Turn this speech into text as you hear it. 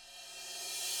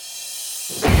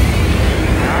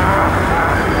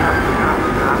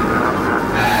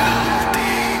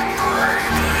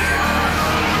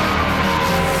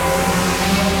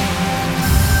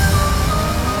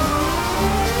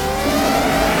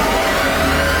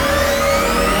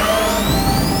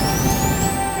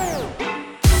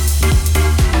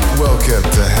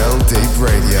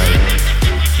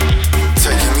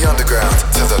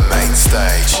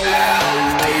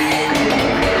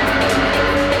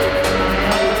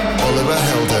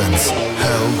is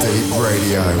Hell Deep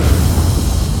Radio.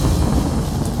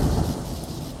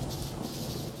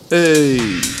 Hey,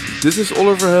 this is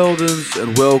Oliver Heldens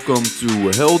and welcome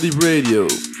to Hell Deep Radio.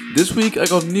 This week I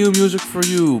got new music for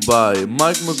you by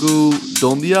Mike Magoo,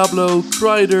 Don Diablo,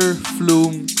 Kryder,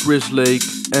 Flume, Chris Lake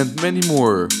and many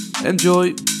more.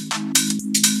 Enjoy!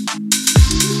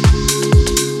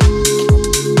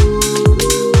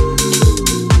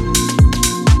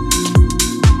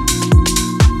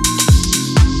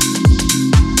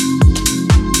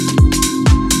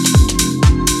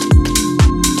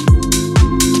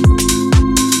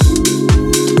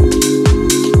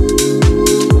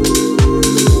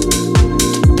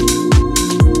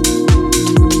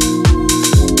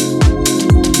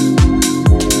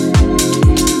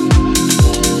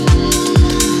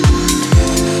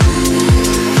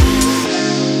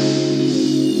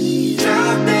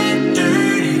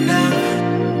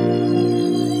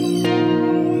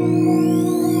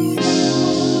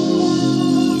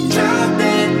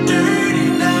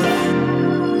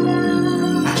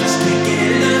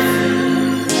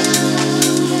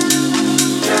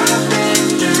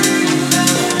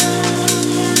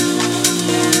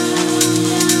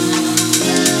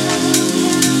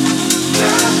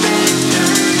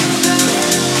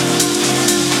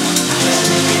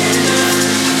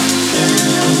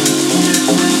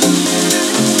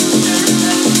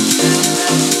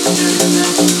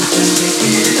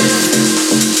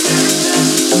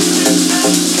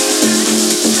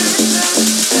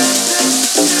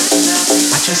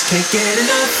 Can't get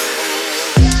enough.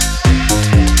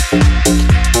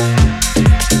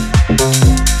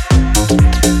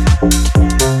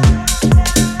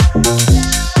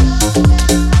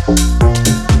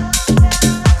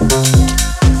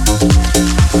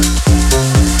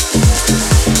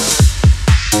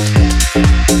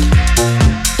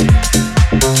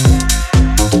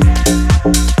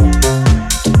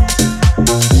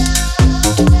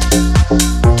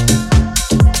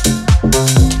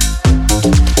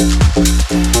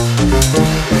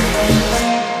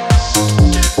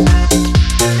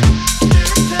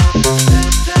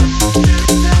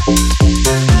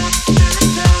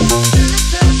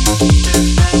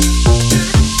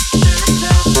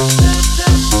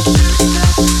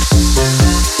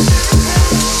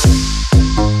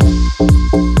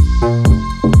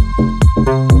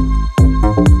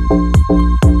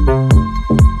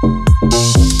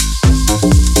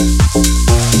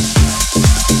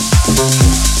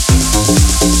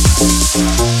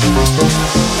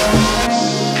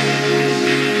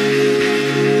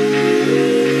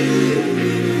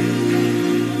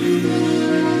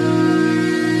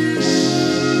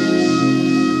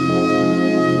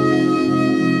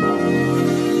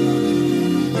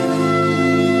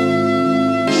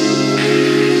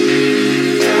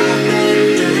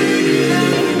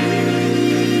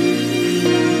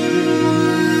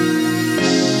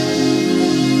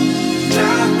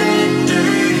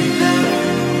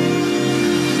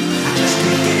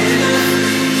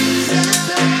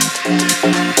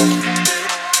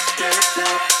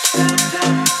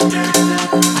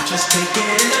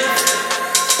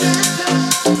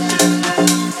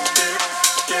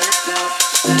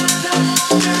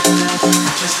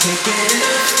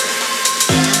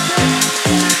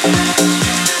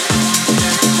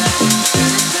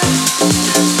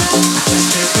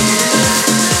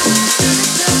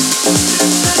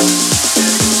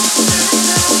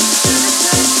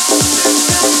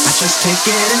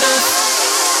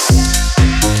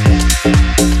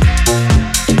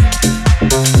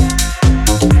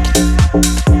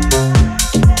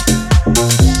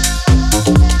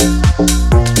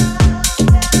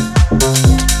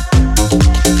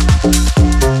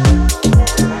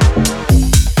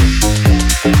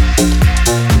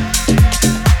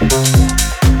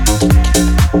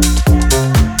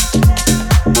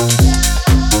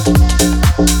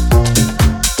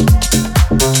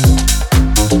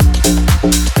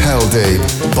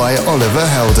 By Oliver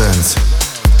Heldens.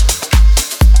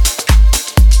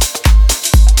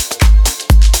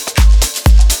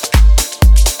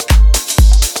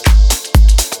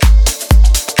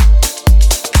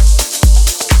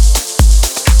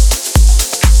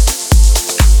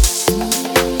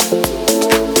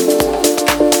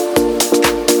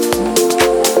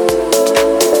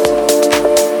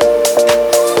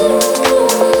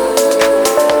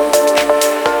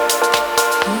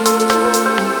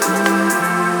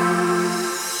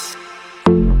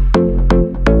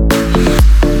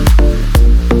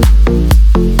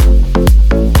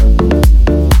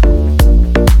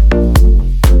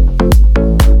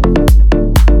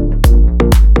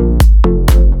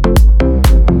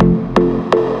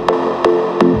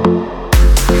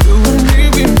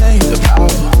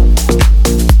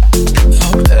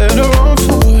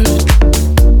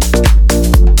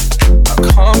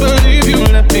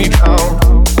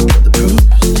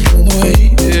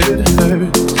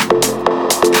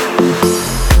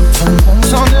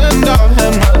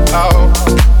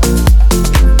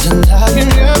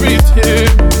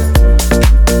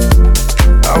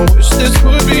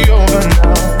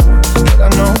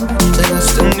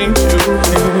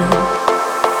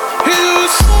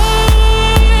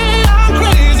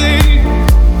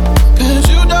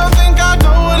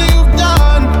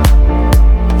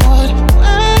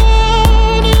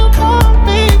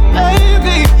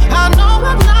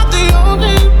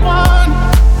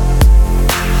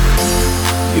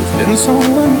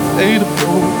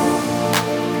 unfadable.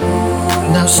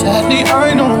 Now sadly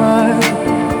I know why.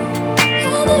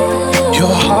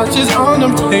 Your heart is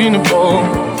unobtainable,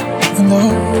 even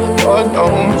though God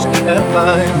knows that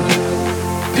line.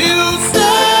 You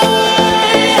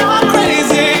say I'm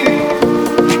crazy,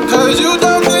 'cause you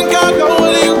don't think I know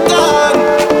what you got.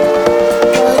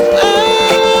 But when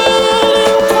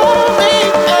you call me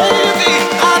baby,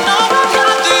 I know I'm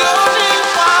not the only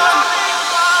one.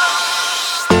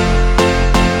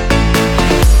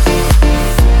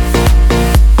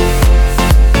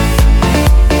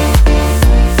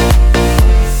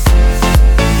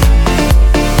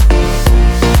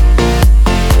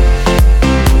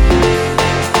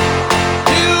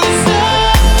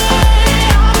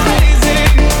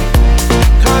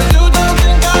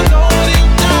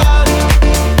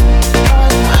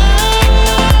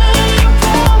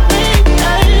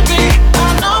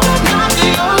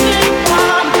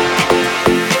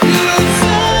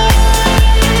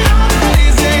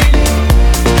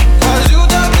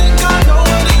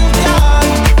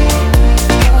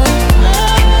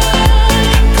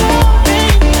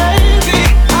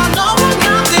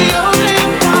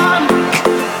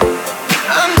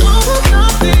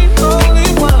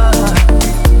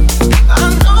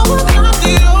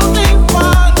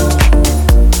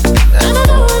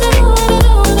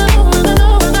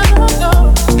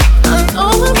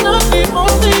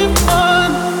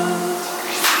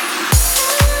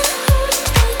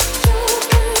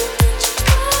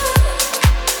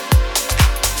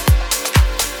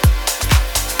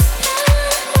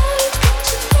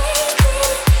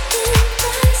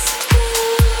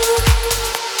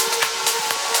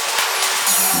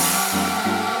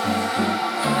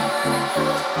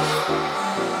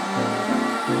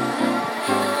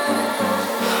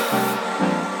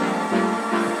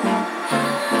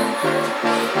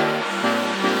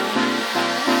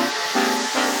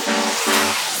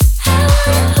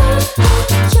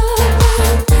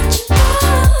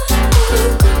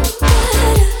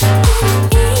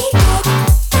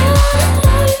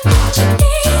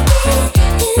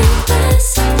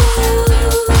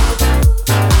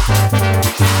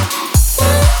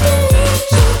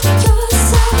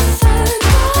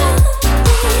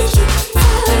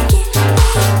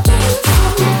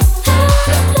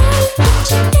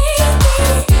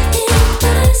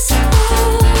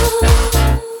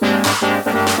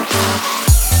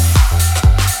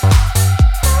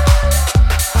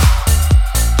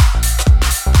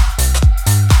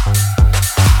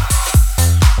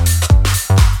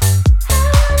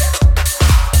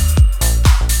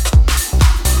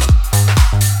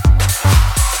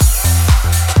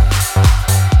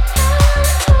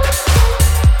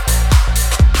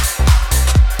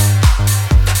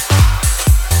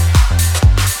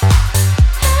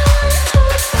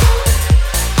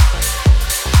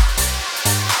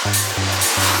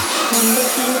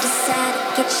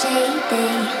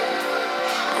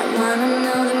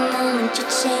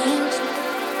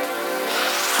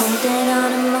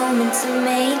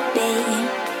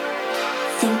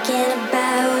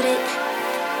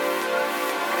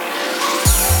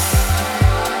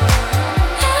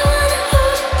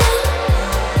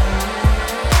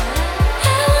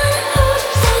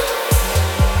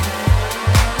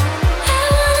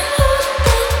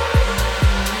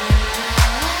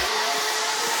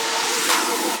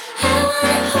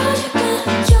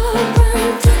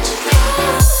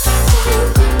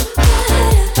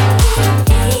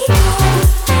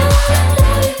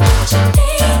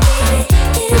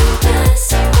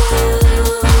 Impossible.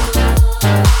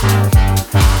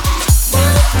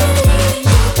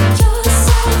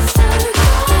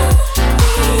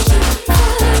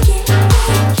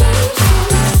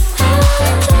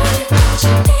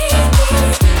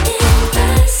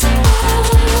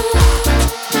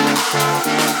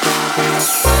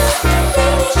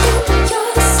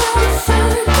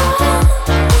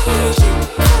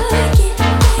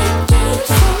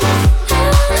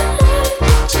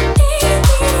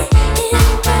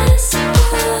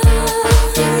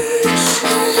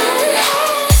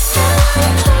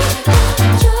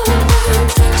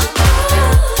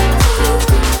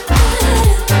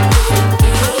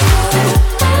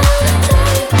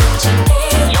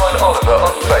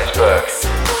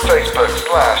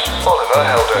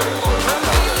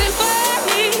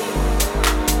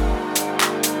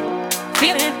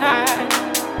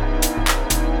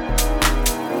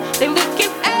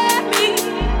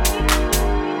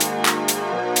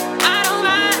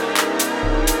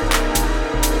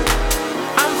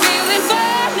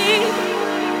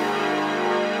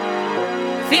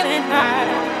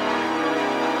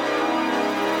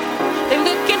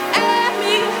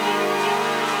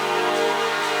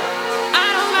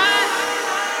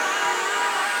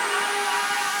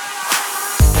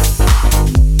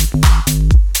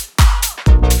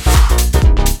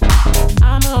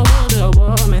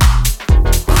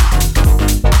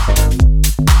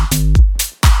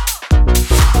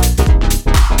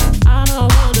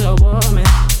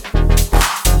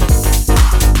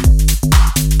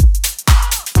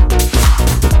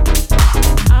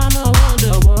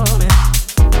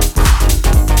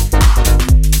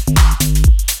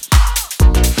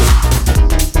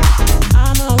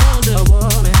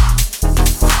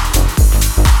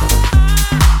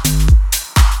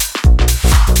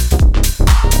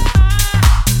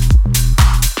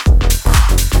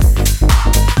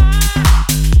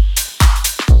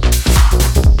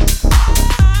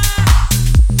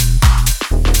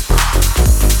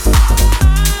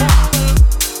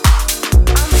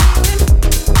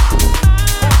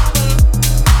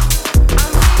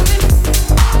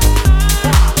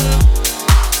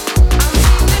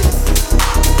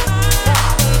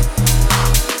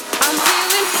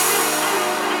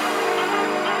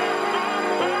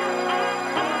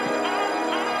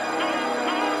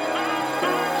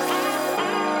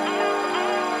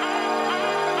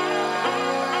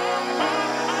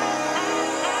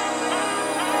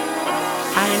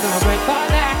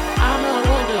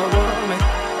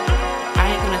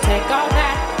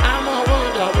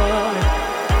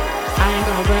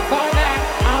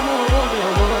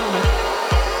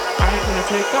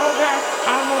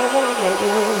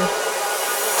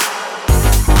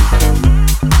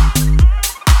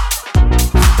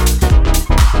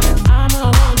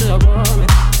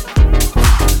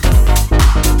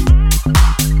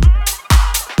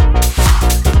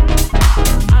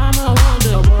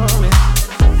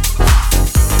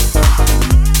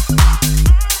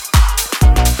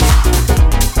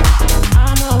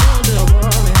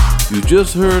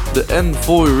 just heard the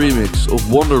Envoy remix of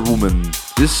Wonder Woman.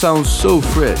 This sounds so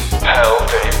fresh.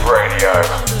 Helldeep Radio.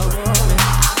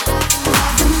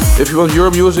 If you want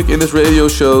your music in this radio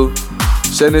show,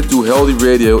 send it to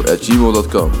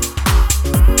healthyradio@gmail.com.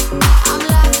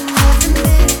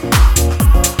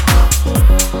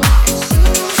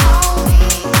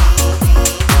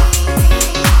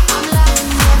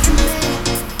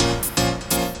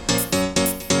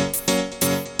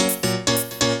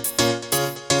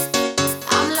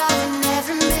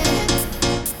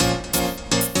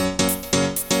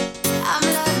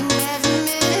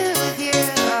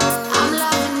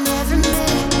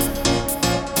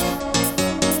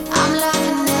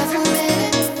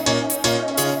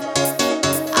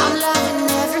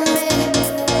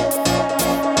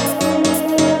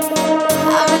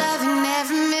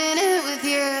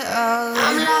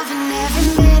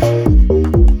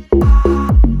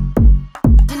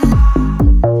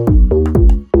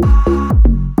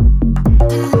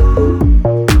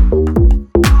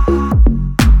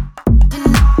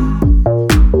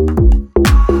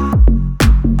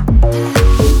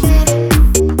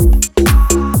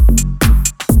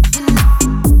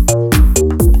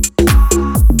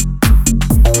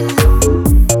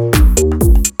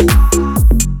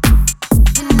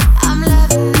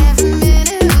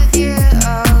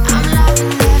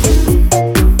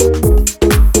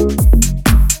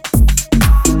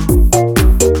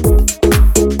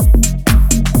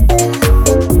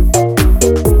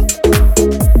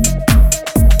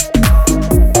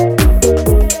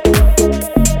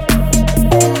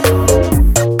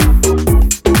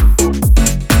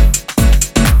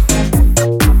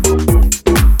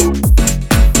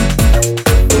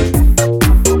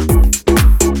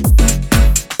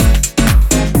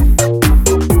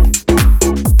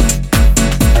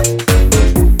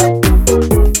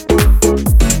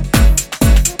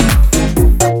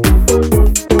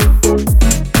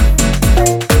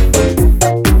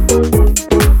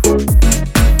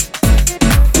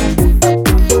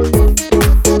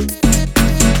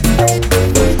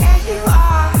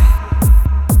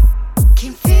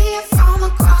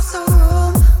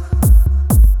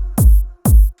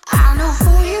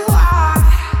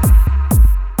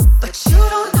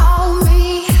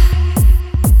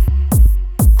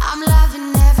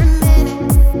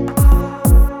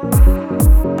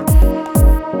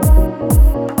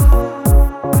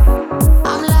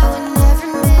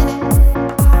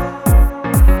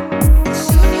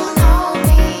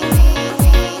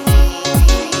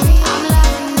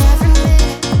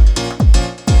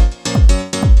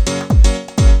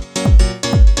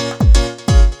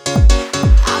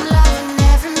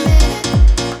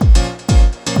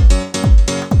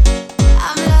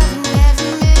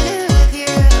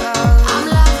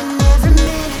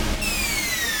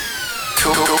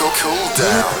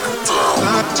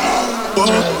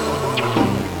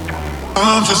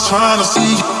 I'm just trying to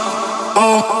see you.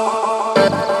 Oh,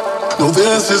 no,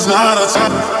 this is not a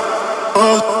time.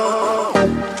 Oh,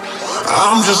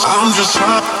 I'm just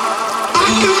trying.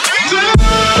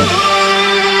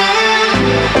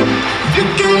 You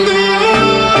can be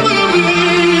over me.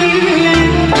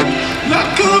 Not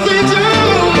gonna be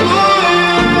down.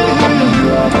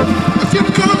 If you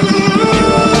come over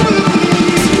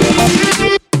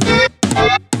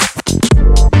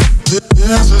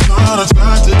this is not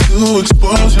attracted to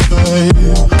exposure, baby.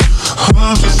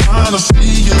 I'm just trying to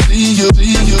see you,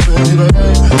 baby.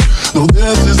 No,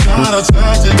 this is not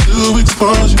attracted to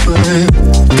exposure, baby.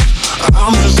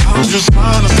 I'm just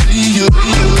trying to see you,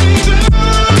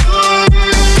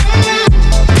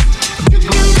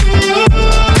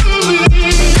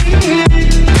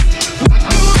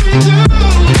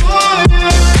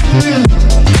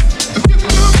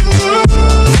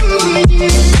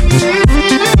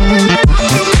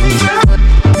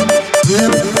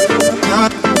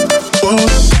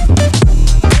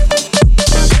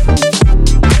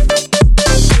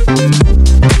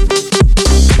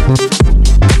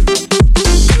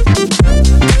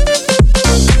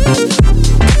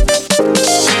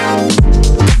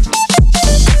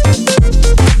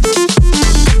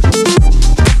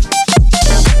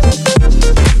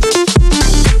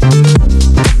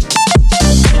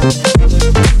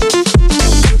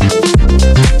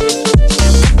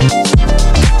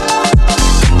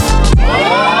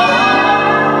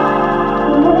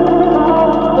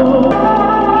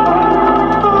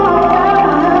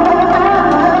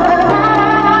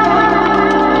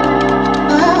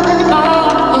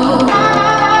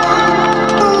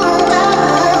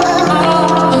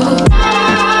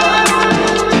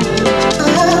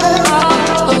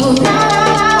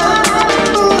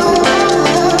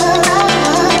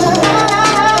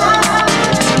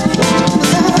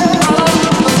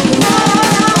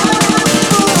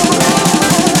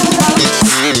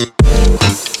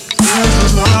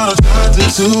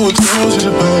 to exposure,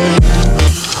 babe.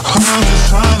 I'm just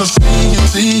trying to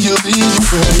see you, baby.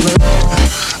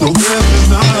 No, we're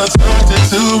not attracted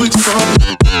to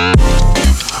exposure.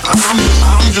 I'm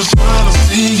just trying to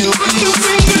see you,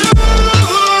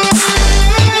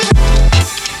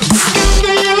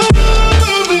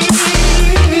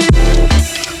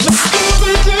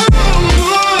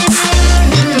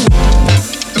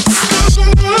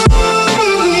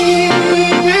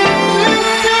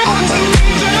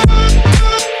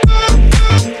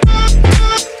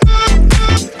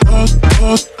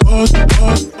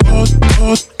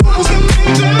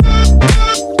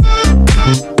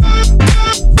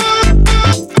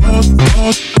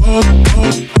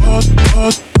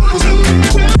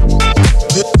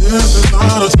 This is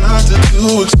not attracted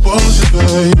to exposure,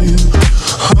 babe.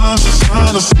 I'm just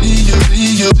trying to see you,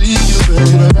 baby.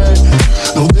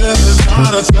 No, this is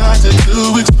not attracted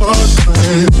to exposure,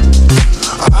 babe.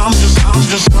 I'm just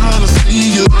trying to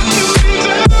see you.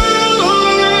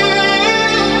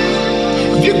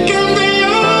 You can be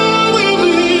all with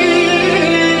me.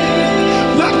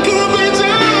 That could be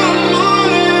down,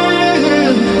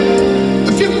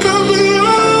 if you could be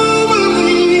all with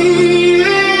me.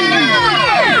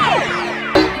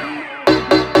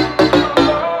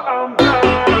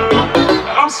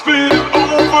 I'm spinning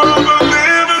over.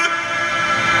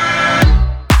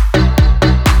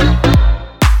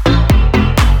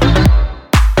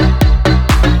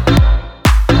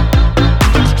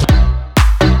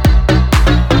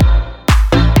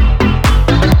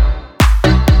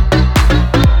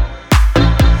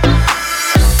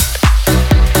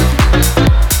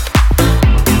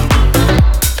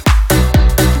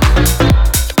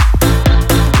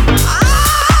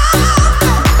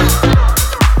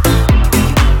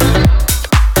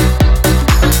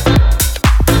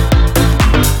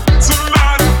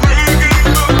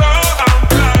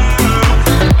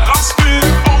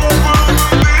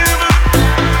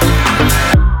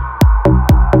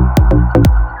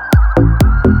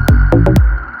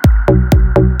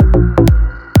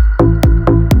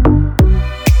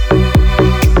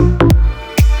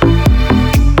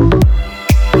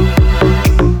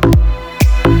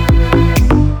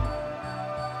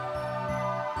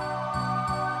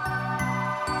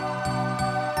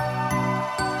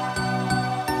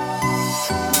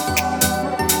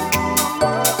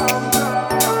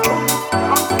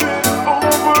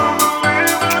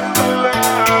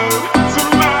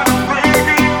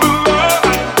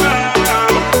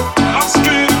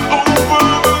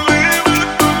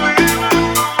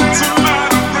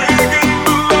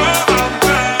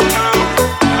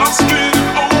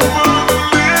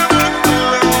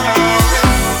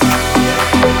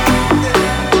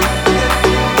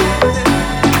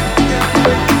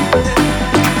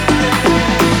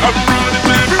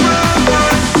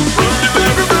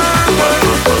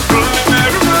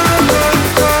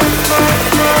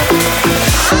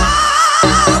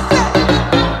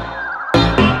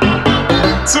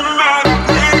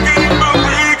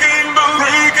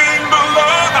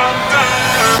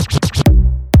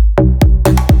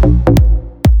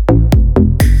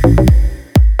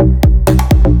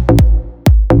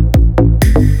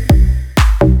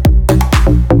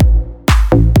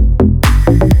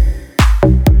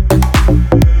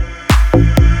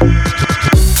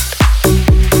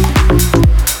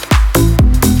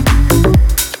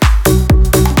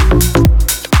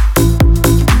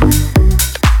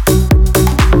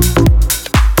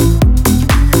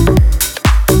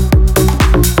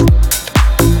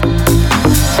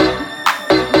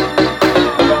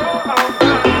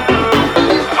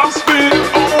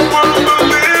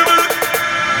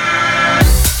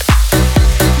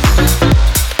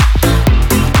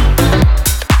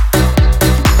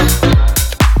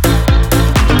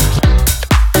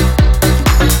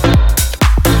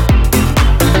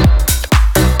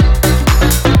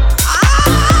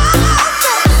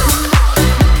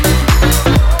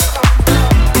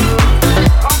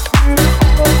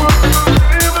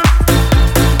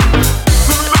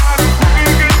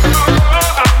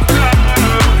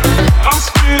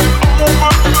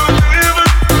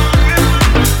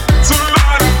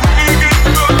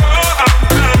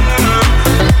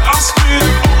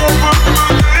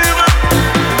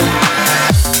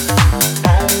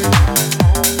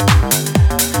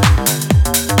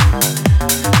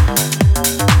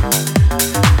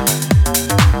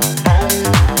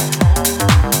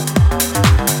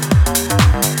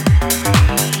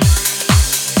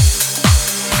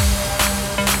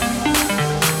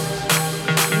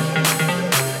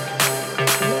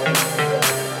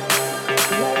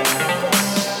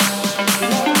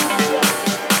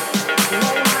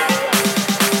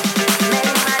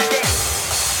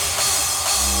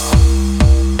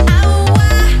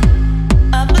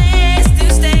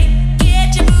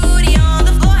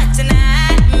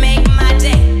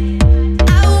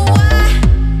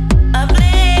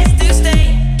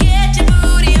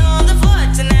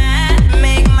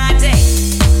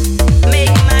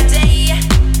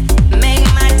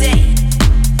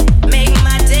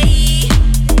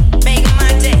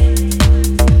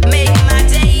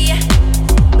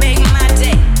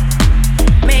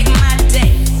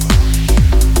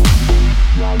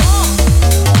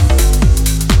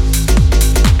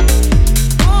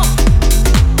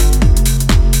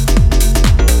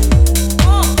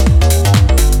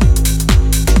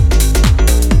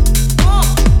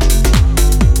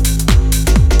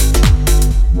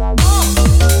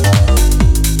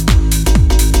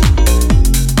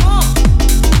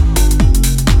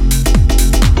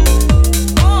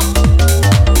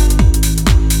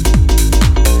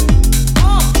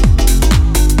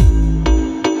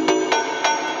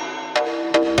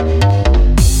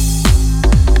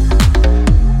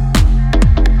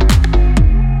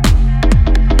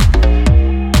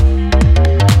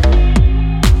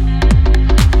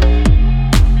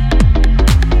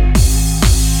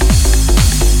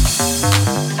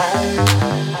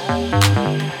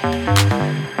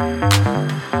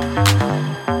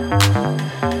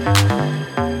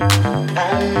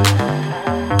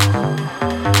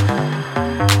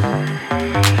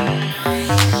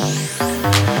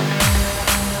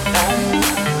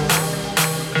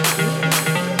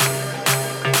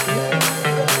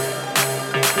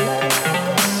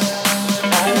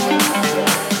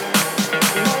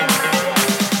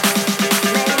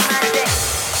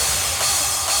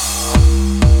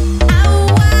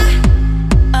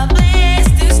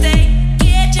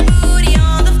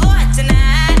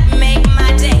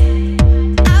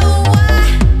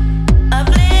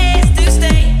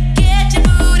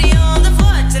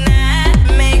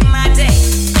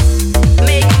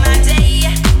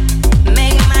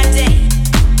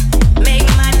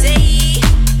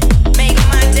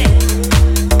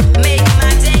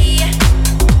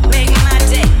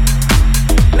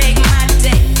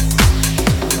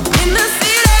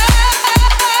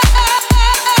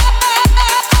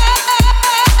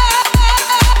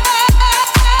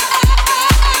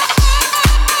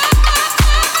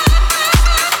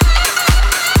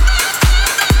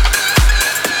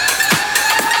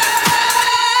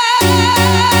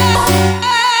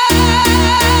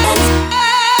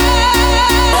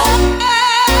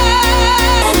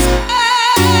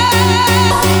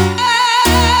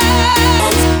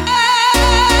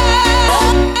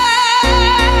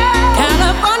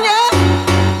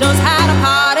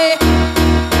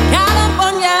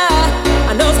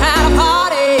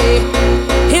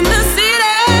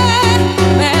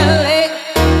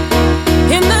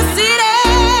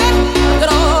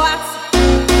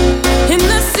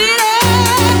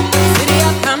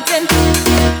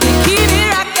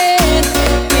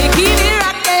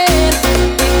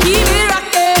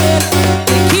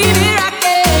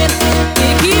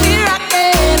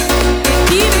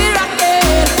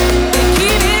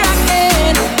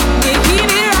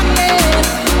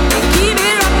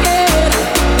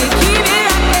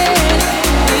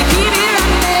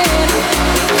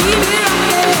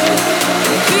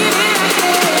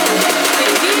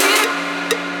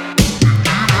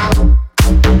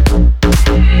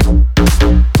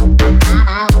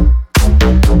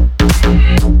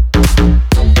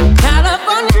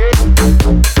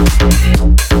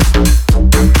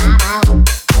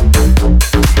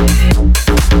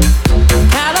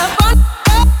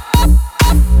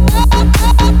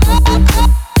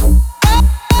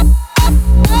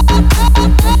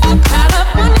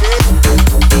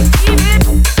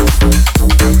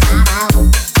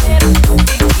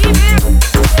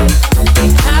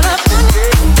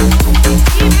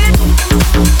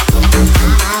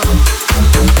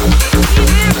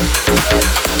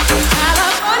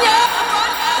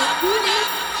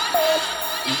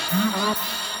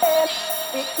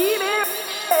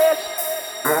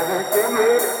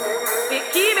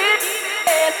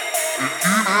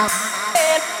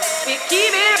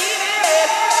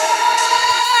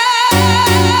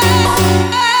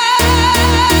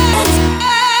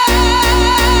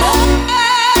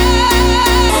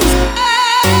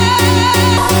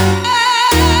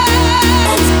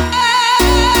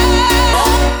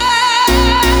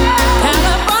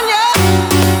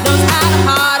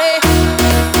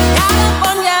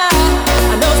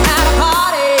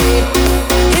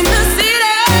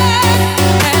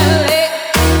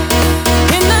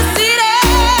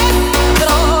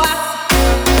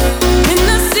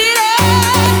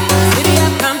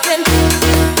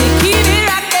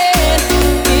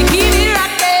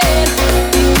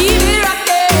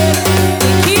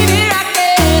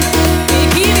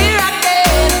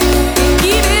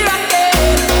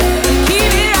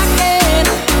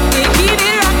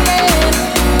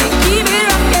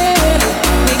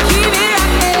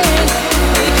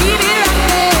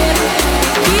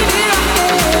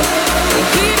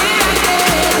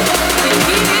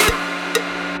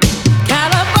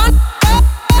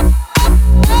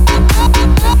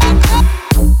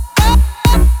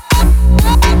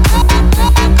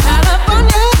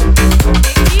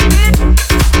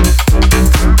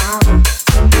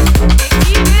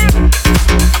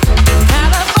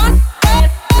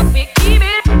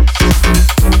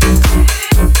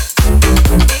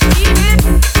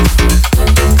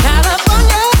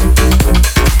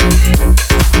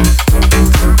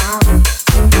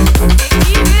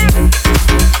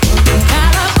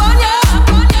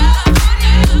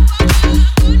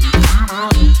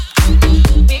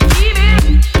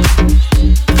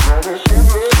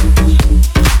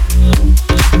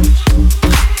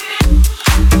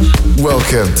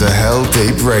 Welcome to Hell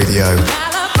Deep Radio.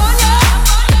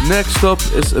 Next up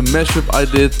is a mashup I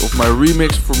did of my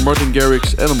remix for Martin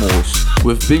Garrix's Animals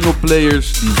with Bingo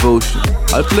Player's Devotion.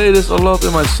 I play this a lot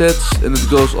in my sets and it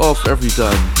goes off every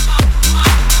time.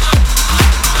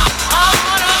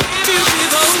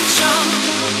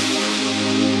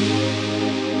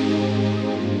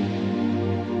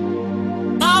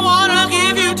 I wanna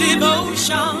give you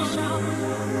devotion.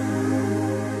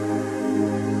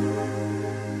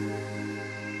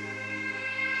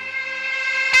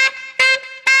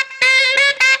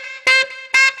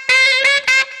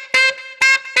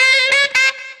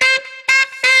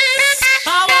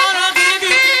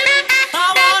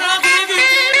 I wanna give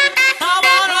you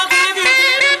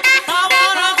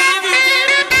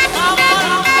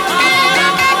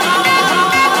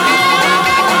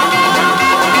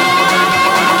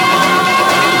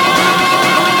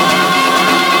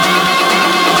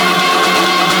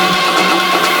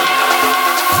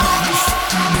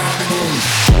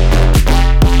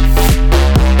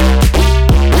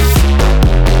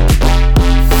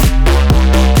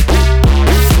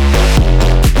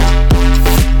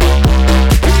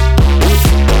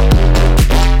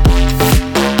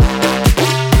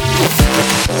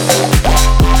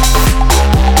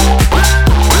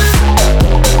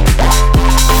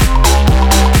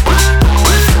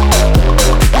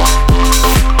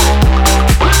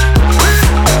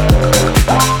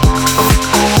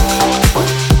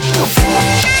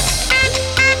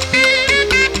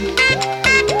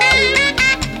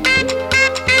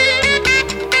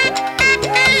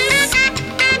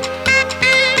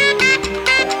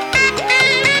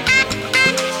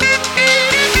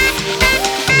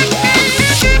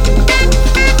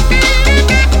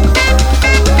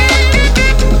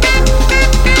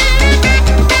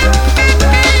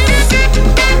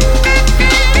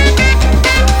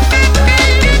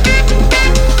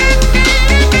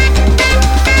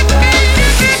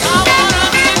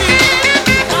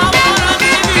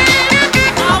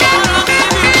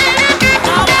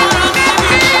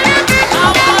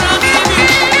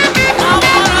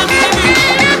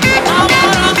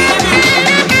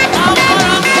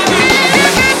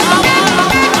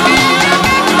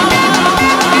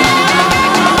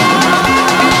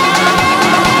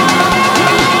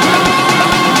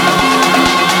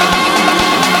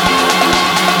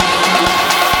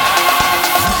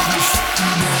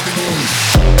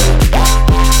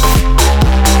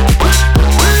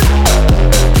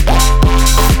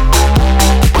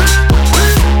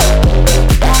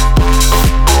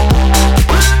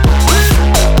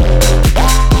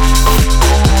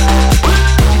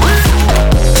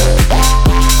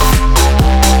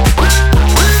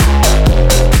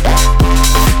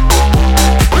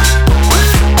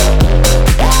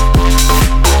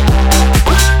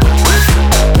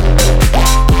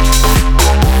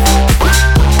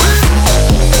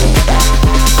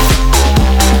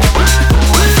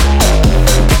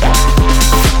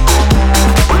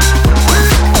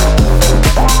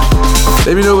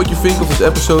me know what you think of this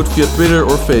episode via Twitter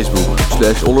or Facebook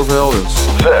 /Oliver Heldens.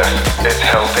 This is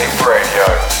Healthy Radio.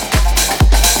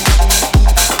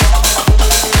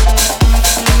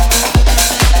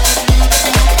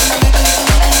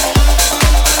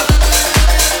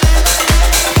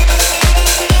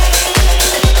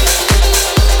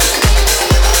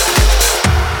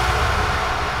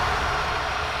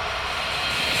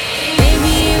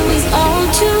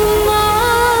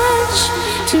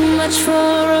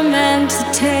 For a man to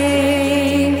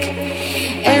take,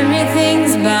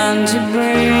 everything's bound to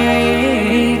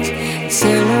break.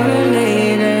 Sooner or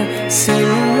later,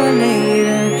 sooner or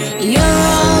later, you're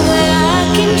all that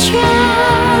I can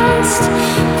trust.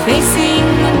 Facing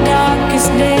my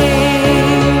darkest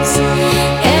days,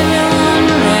 everyone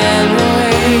ran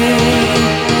away.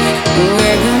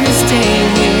 We're gonna stay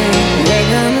here, we're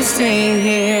gonna stay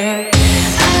here.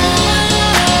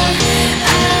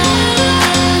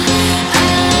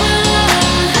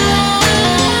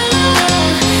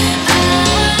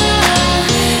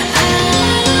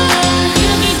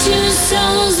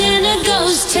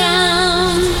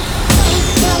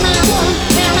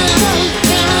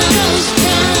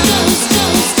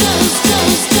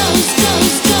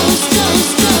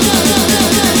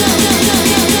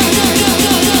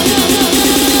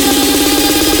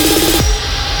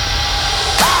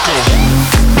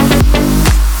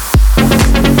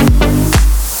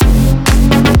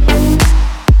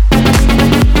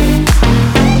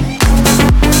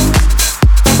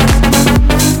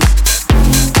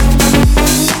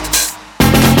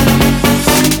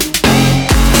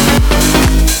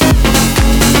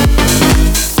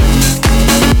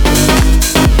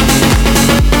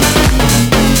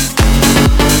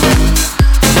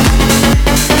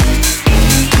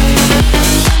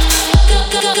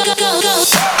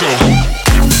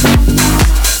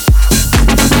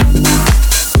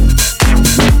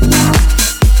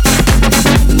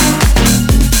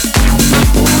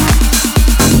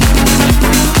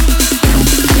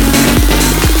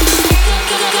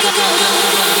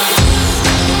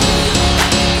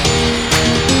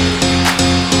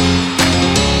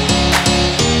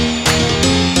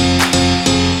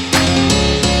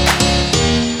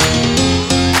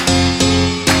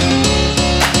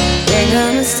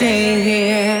 Stay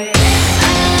here.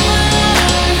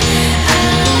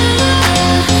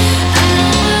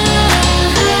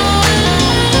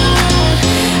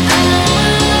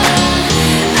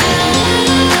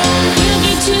 You'll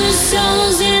be two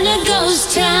souls in a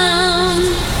ghost town.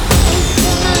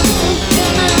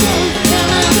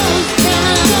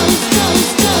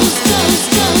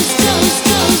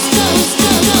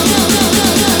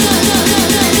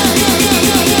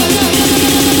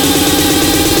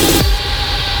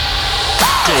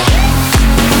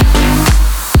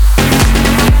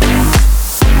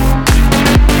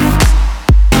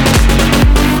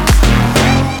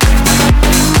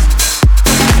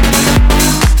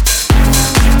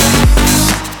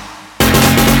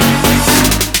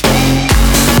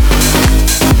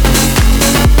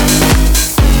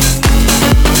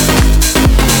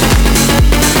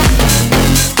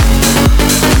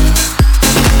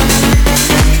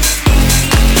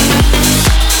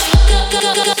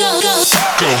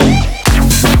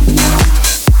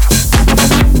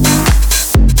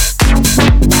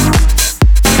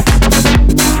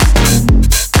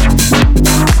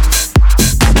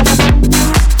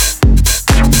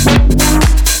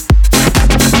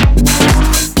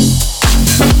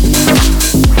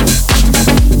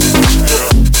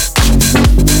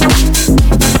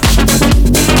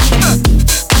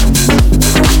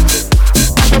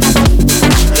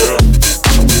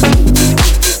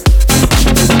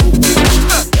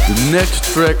 Next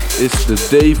track is the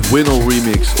Dave Winnel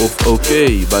remix of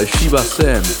OK by Shiba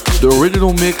San. The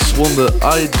original mix won the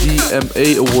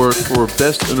IDMA award for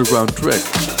Best Underground Track.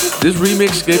 This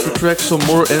remix gave the track some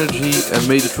more energy and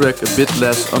made the track a bit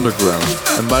less underground.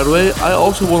 And by the way, I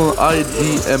also won an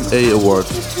IDMA award,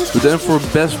 but then for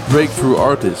Best Breakthrough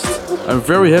Artist. I'm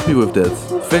very happy with that.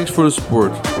 Thanks for the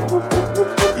support.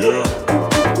 Yeah.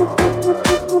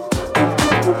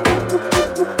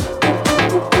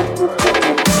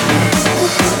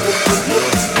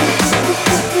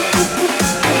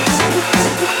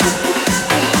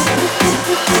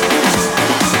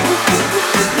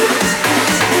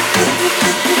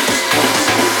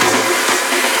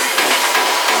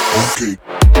 Okay.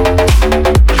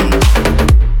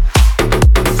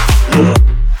 Yeah.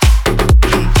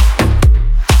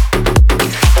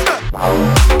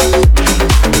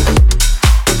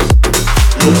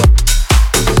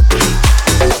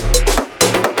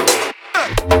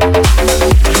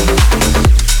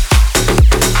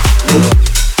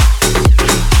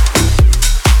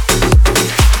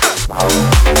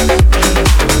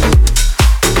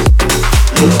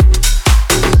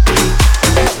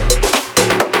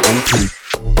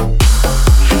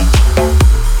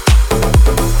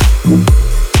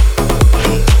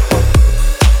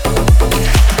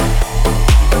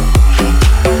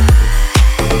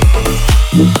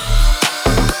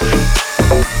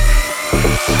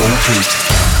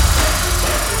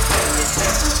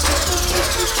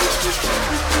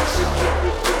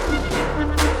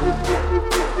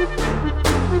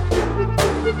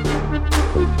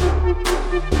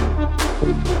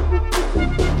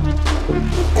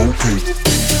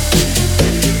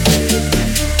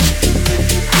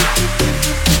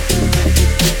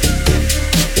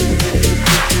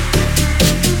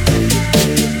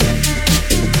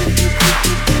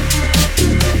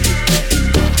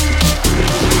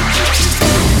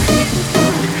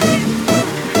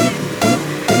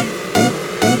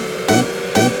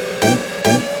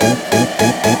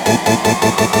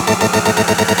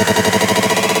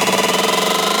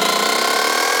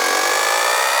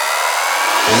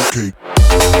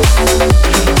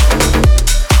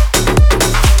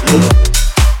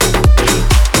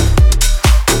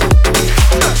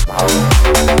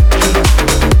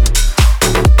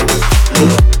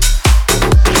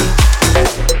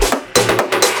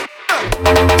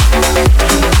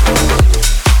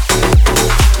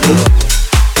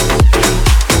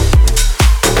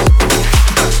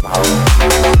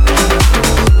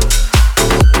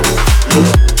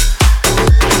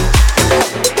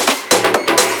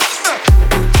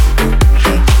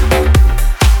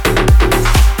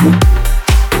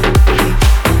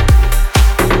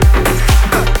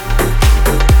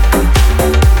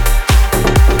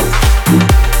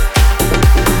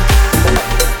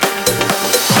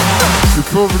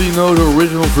 Probably know the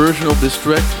original version of this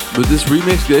track, but this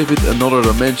remix gave it another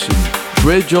dimension.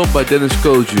 Great job by Dennis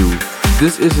Koju.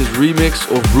 This is his remix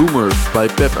of Rumors by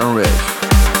Pep and Rash.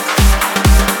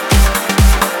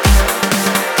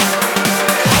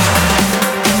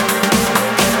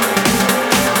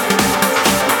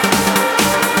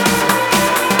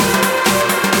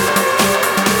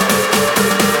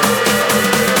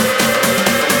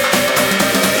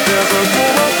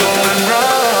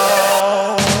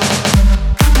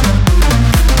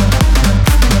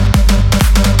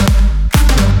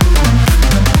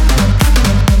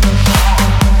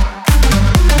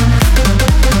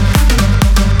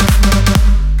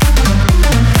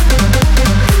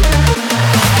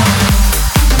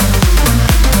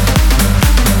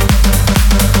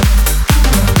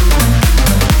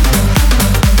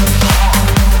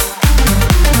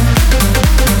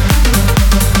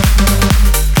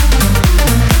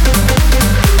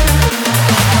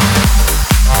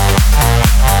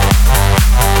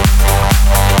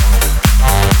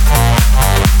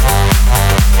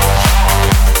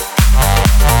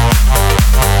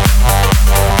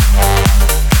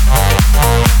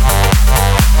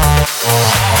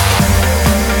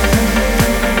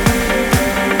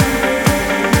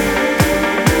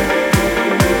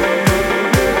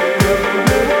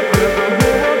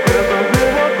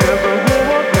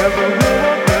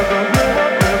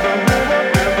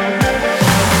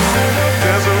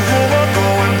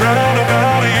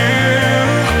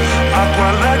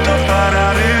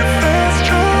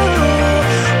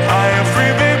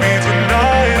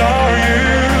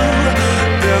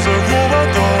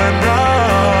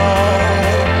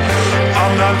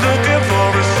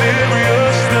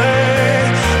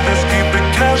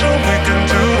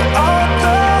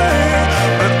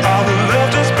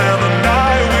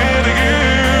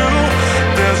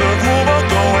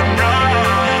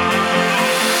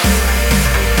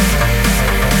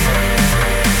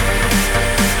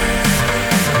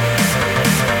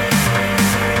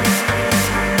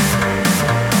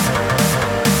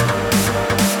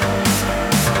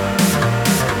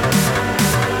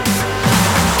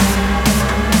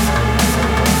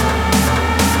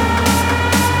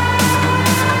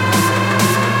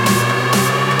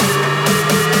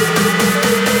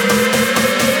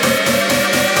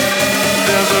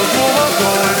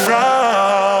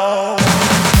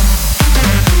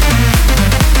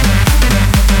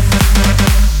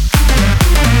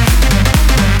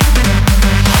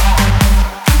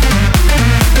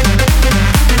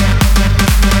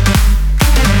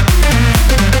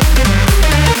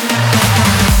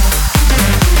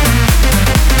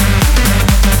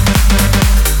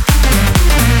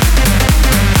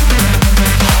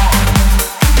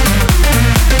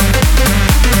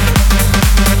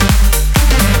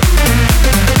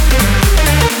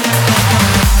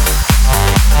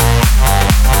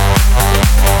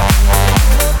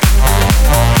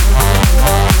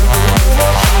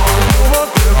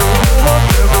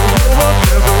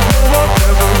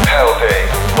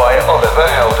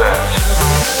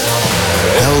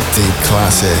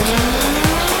 music. It's time for the percolator. It's time for the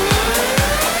percolator. It's time for the percolator. It's time for the percolator. It's time for the percolator. It's time for the percolator. It's time for the percolator. It's time for the percolator. It's time for the percolator. It's time for the percolator. It's time for the percolator. It's time for the percolator. It's time for the percolator. It's time for the percolator. It's time for the percolator.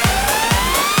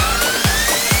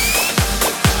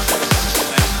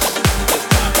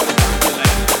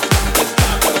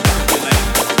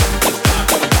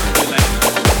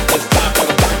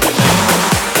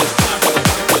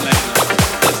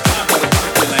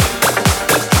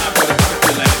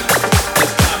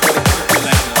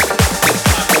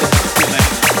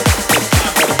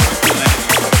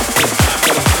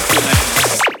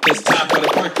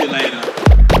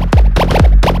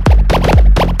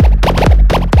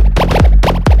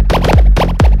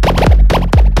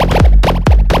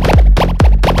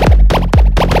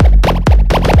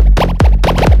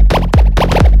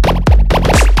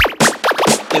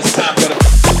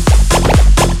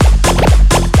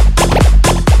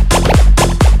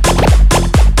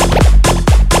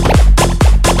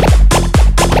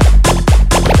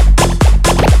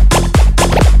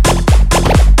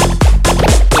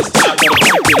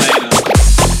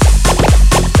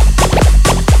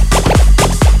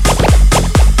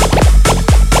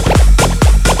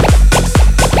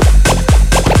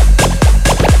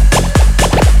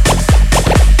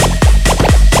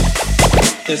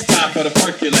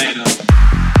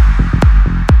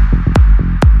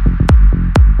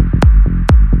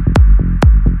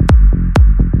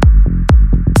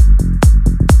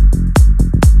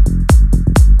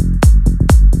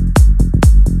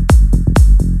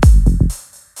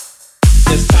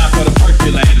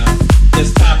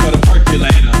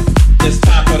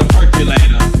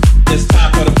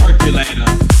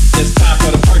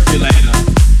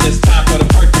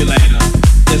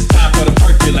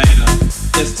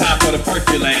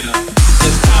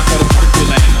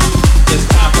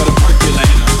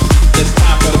 It's time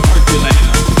for the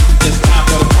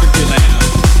percolator.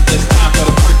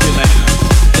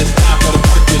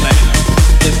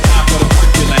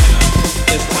 It's time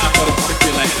for the percolator.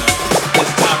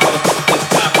 It's time for the it's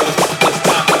time for the it's time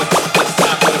for the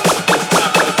it's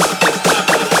time for the it's time for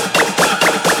the it's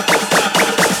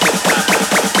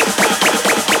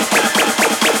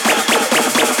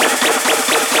time for the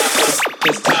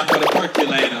it's time for the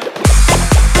percolator.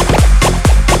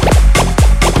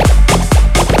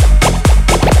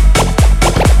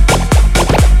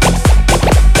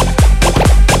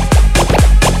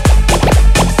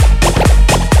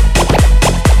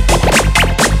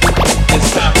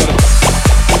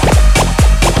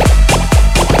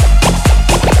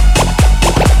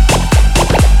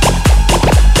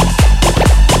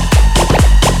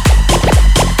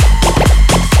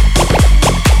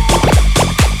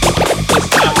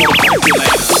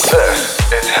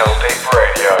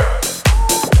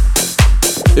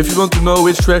 If you want to know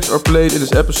which tracks are played in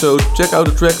this episode, check out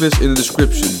the tracklist in the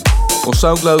description on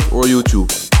SoundCloud or YouTube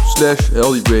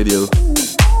 /Healthy Radio.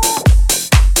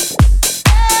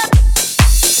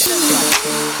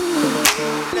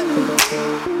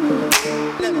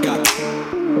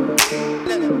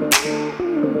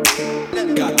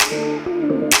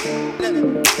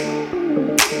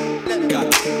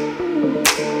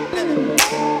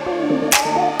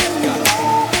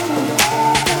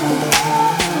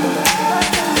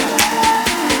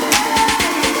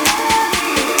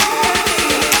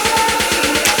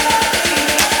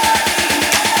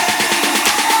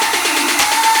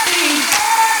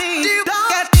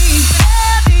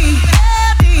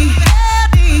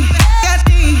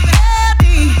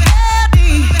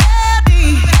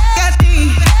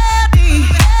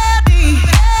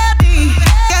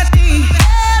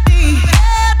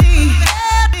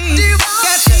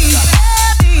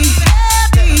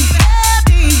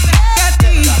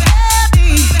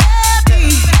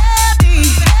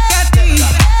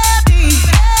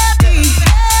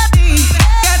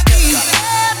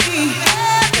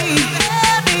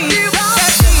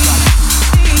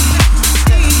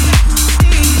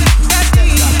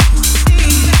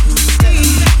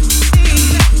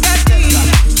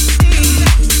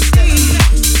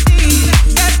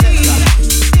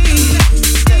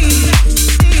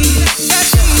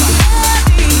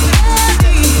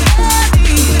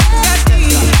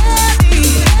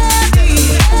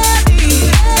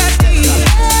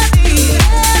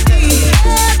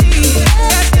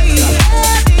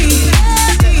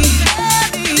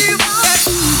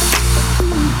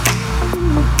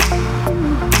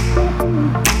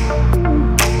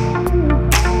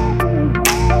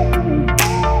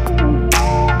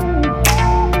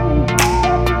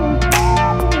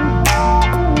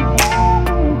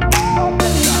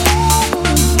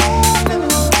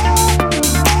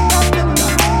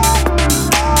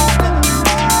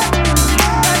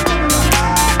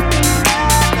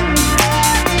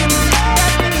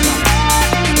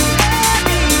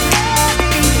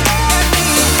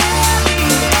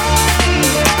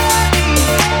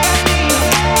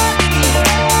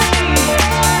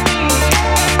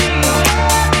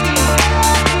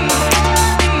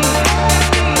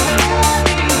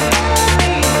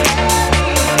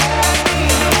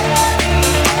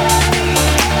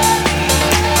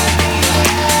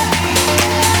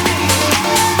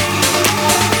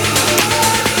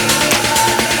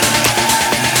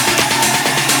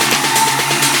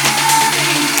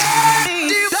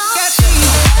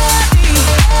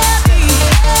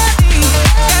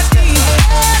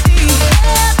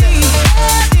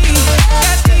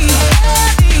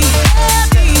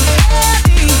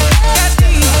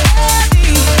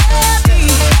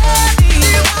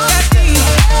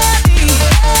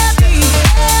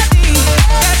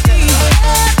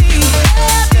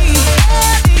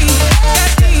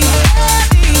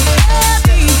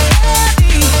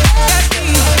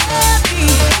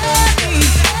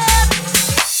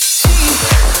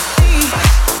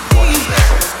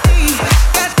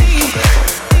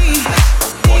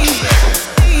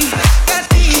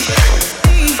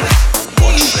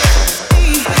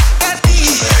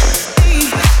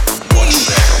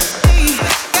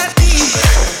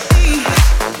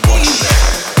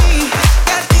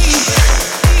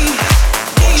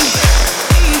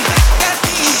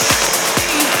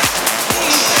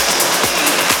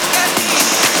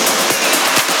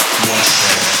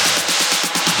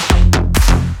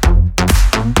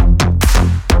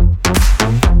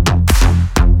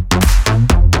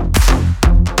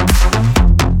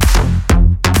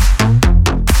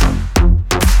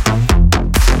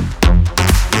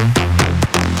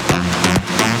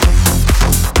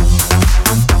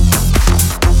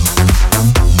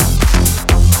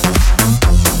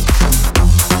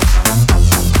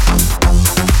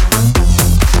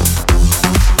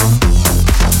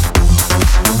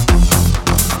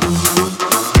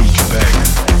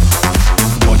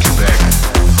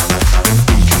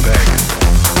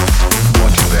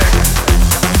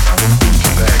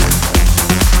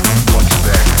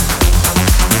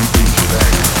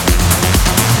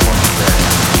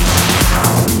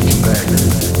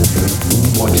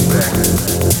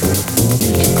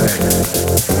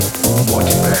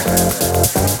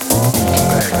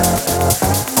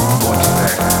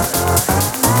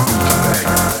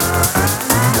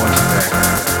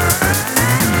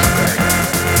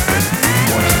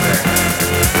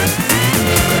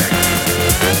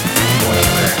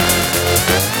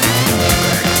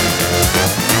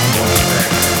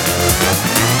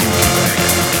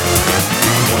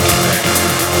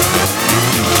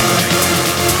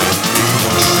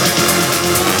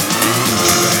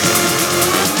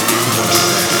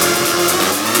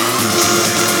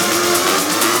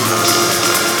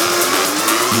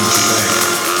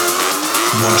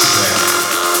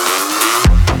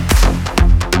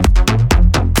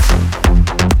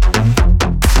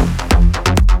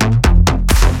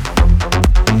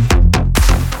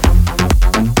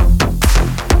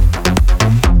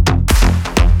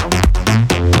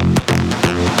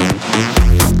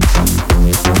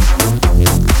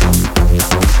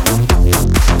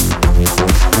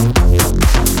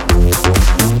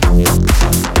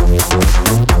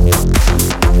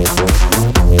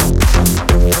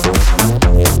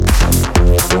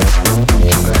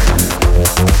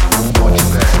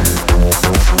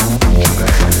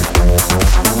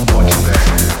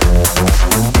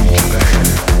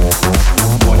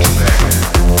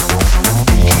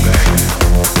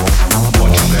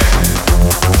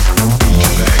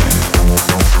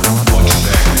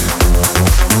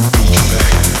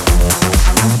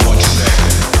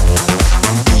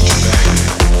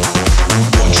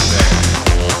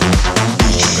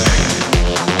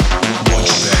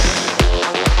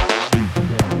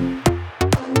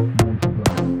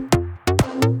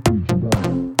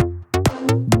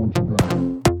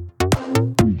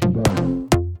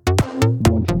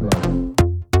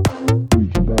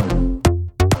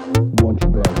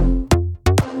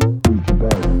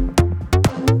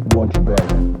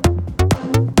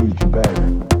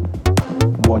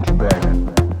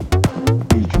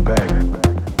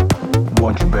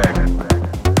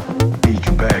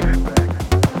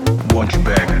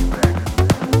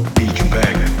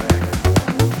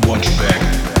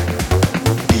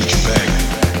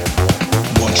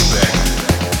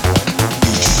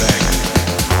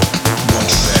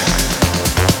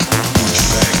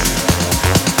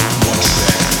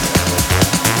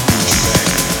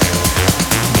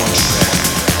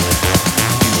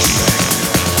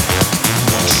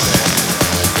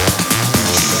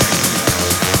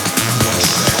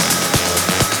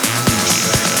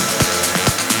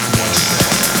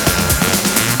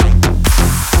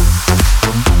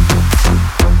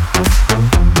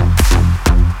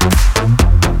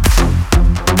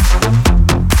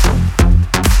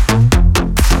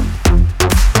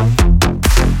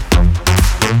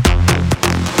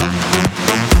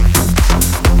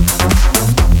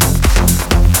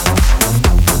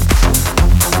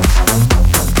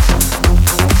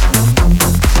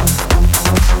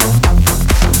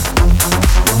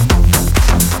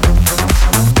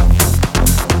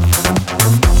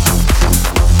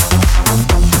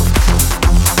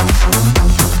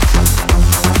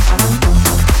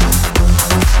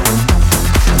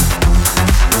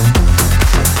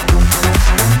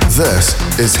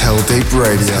 This is Hell Deep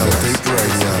Radio. Hell Deep Radio.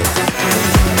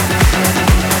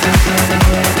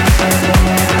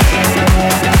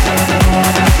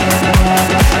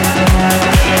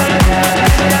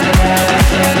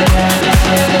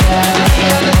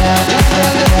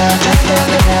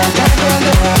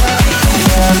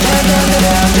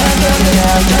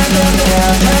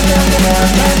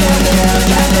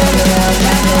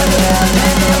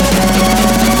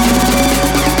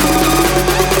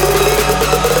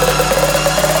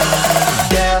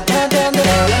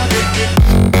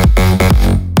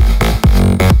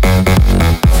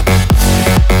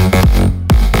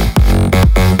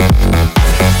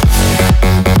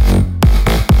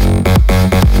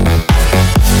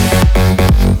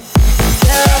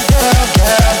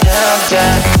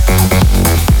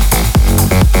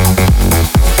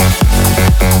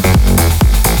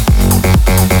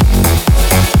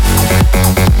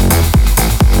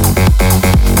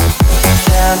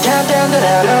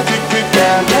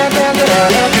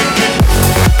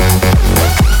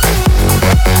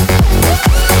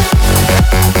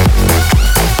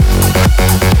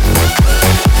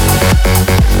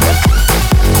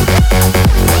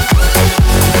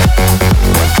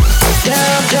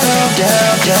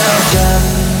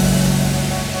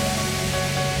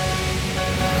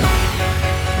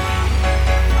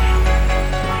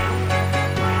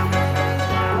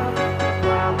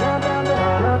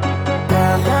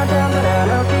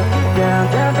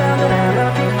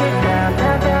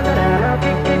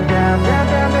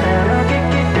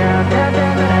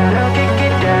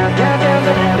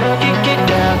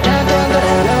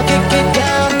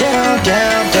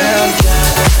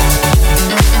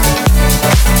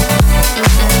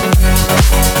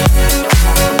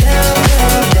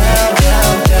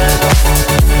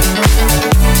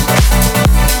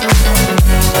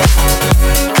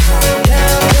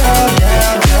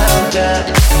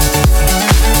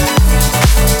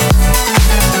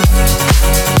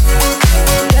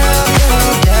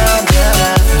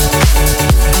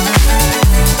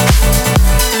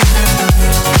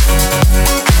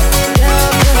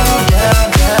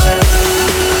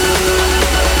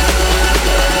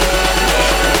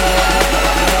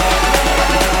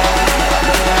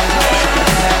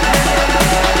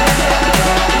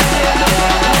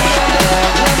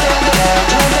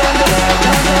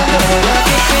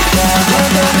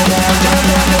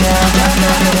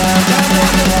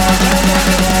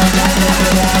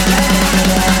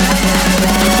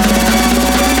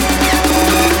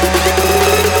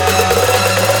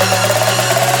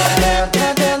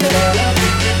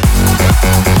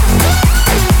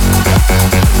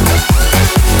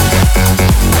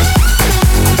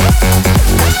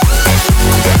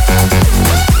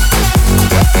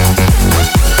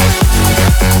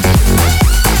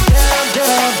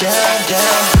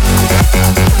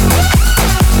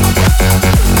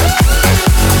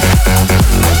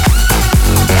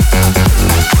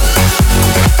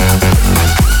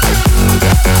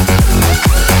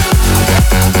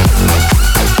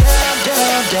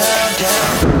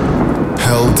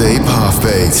 Hell Deep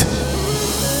Halfbeat.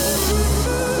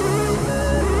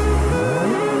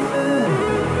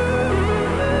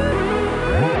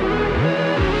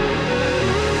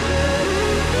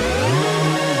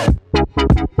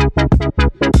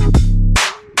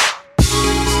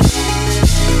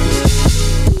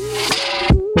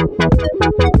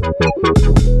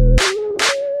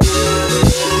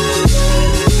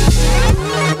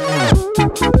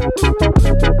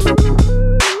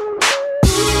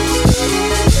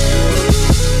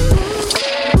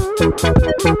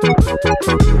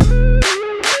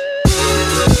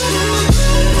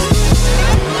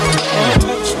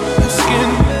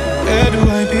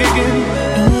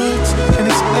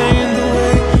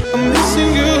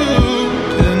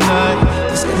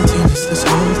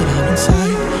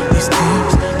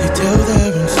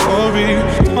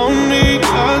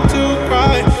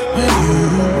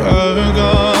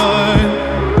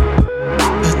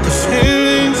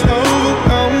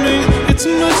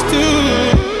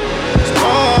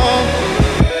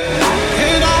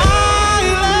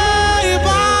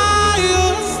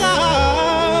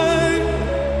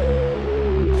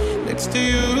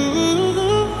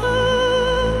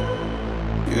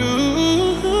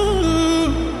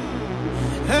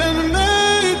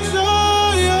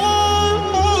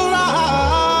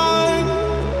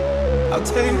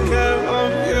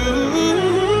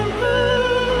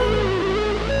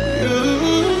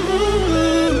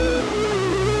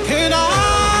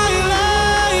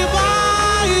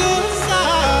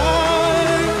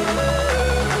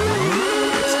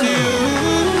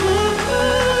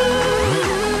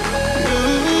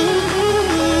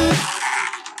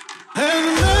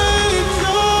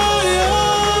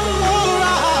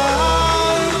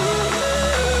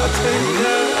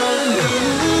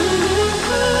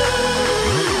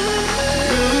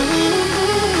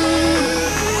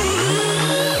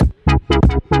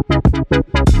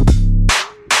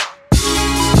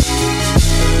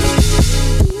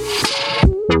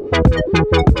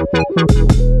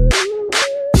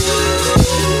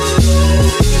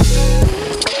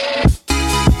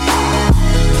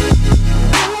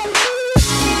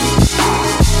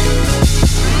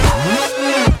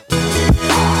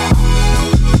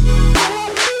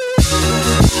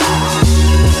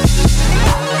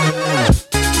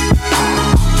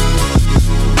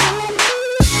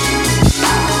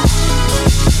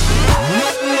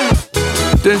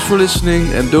 Thanks for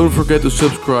listening and don't forget to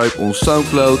subscribe on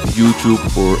SoundCloud, YouTube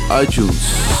or iTunes.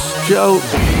 Ciao!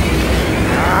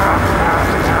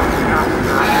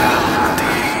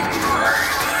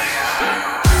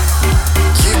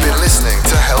 You've been listening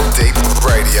to Hell Deep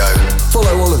Radio.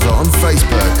 Follow Oliver on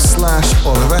Facebook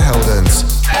 /Oliver Heldens.